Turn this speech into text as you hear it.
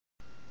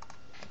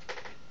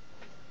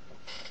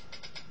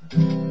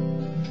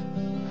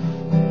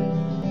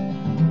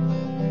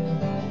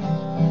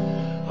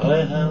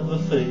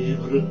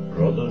favourite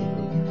brother,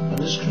 and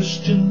his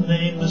Christian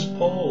name is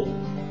Paul.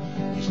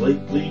 He's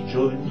lately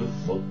joined a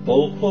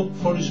football club,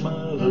 for he's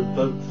mad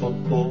about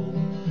football.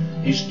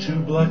 He's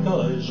 2 black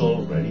eyes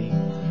already,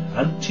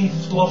 and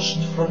teeth lost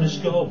from his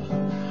gob,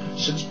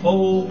 since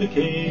Paul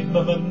became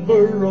a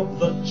member of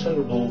that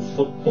terrible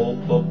football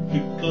club,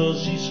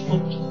 because he's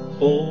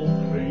football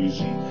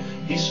crazy,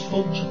 he's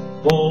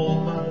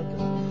football mad.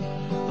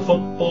 The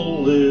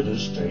football lid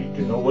has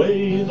taken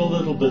away the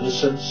little bit of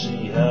sense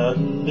he had,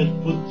 and it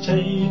would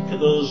take a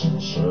dozen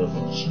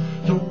servants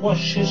to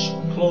wash his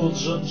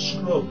clothes and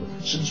scrub,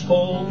 since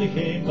Paul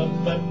became a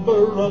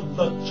member of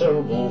that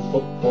terrible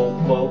football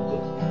club.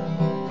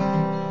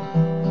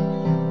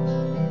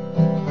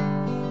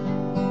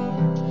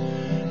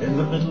 In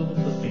the middle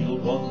of the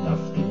field one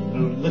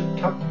afternoon, the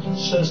captain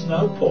says,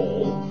 "Now,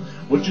 Paul,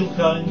 would you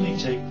kindly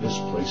take this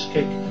place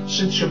kick,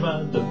 since you're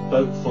mad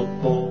about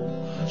football?"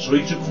 So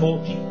he took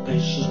 40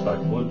 paces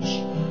backwards,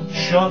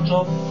 shot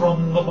off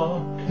from the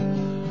mark.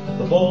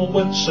 The ball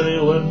went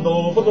sailing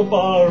over the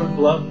bar and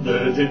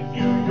landed in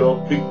New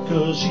York,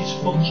 because he's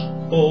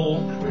football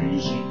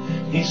crazy,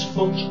 he's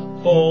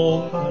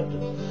football mad.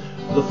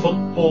 The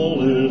football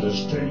lid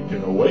has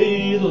taken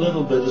away the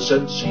little bit of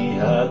sense he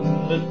had,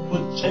 and it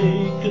would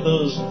take a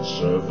dozen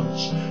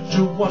servants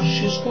to wash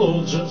his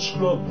clothes and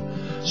scrub,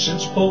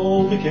 since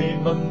Paul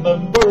became a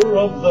member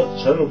of that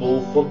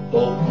terrible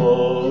football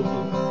club.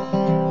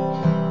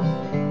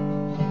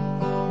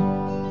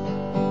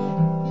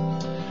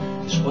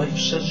 His wife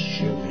says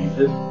she'll leave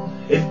him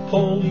if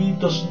Paulie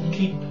doesn't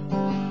keep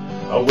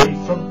away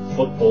from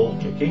football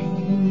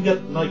kicking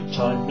at night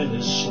time in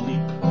his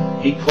sleep.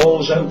 He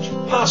calls out,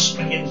 "Pass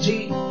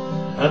McGinty,"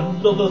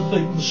 and other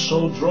things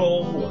so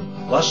droll.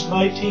 Last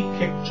night he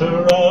kicked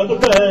her out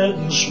of bed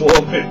and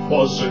swore it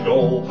was a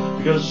goal,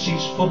 because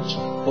he's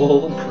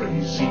football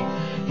crazy,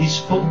 he's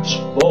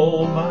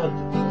football mad.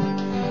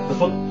 The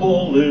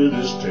football lid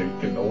has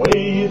taken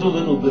away the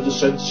little bit of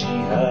sense he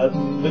had,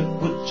 and it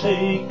would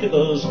take a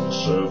dozen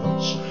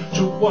servants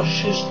to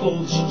wash his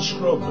clothes and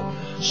scrub,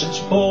 since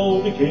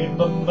Paul became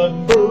a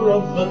member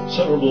of that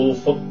terrible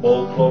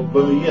football club.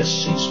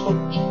 Yes, he's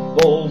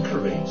football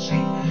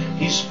crazy,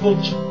 he's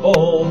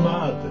football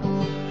mad.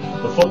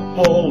 The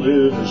football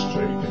lid has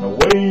taken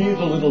away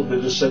the little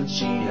bit of sense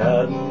he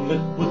had, and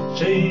it would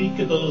take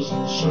a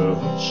dozen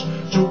servants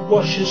to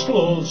wash his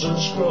clothes and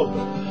scrub,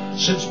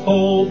 since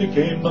Paul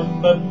became a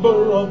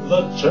member of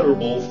that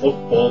terrible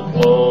football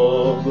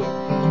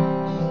club.